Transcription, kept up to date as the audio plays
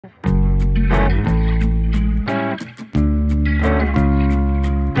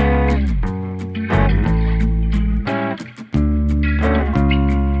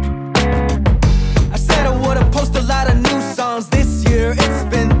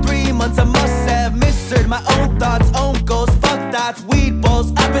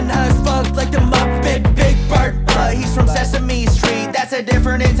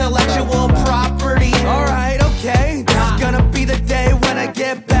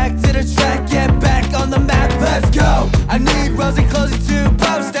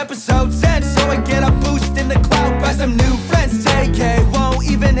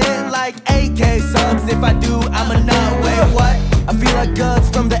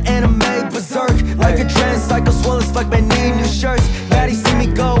the anime berserk. Like a trend cycle, swole as fuck, man, need new shirts. Now they see me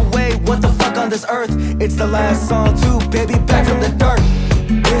go away, what the fuck on this earth? It's the last song too, baby, back from the dirt.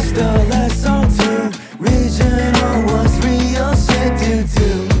 It's the last song too, regional was real shit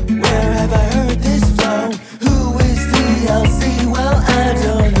do. Where have I heard this flow? Who is TLC? Well, I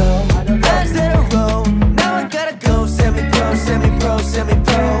don't know. Bags in a row, now I gotta go semi-pro, semi-pro,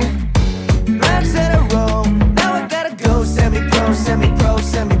 semi-pro. Bags in a row, now I gotta go semi-pro, semi-pro,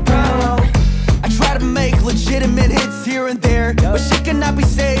 semi-pro. I try to make legitimate hits here and there, but shit cannot be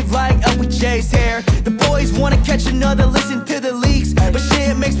saved like up with Jay's hair. The boys wanna catch another, listen to the leaks, but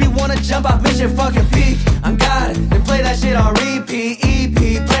shit makes me wanna jump off mission fucking peak. I'm God, they play that shit on repeat.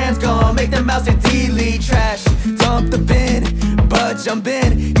 EP plans gone, make them mouse and delete trash. Dump the bin, but jump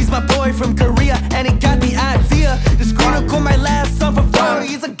in. He's my boy from Korea, and he got the idea. The screen record my last song from 4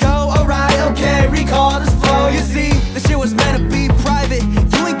 years ago. Alright, okay, recall this flow. You see, this shit was meant to be private.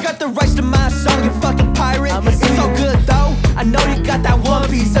 You ain't got the rights to my song, you fucking pirate. It's all good though, I know you got that One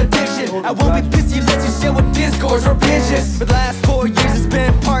Piece addiction. I won't be pissed unless you share with discourse or bitches. For the last 4 years it's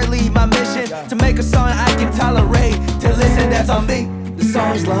been partly my mission to make a song I can tolerate. To listen, that's on me. The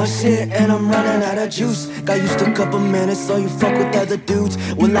song's lost shit and I'm running out of juice. Got used to a couple minutes so you fuck with other dudes.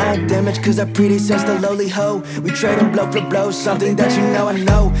 Well, I ain't damaged cause I predecessed the lowly hoe. We trading blow for blow, something that you know I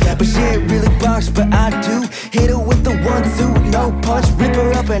know. But she ain't really box, but I do. Hit her with the 1-2, no punch. Rip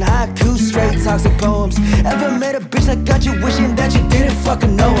her up in haiku, straight toxic poems. Ever met a bitch that got you wishing that you didn't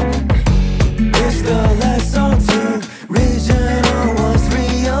fucking know him? It's the last song too, regional was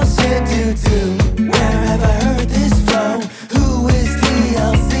real shit do. Where have I heard this flow? Who is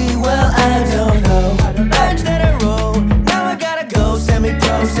TLC? Well, I don't know. Urge that I roll, now I gotta go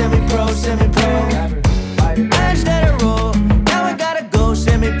semi-pro, semi-pro, semi-pro. Urge that I roll, now I gotta go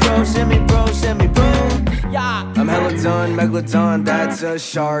semi-pro, semi-pro, semi-pro. Yeah. I'm hella done, megalodon, that's a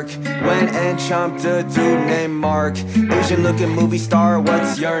shark. Went and chomped a dude named Mark. Asian looking movie star,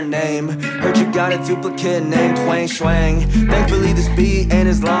 what's your name? Heard you got a duplicate named Wang Shuang. Thankfully this beat ain't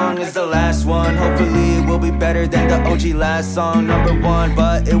as long as the last one. Hopefully it will be better than the OG last song, #1.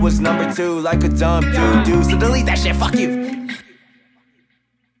 But it was #2, like a dumb doo-doo. So delete that shit, fuck you.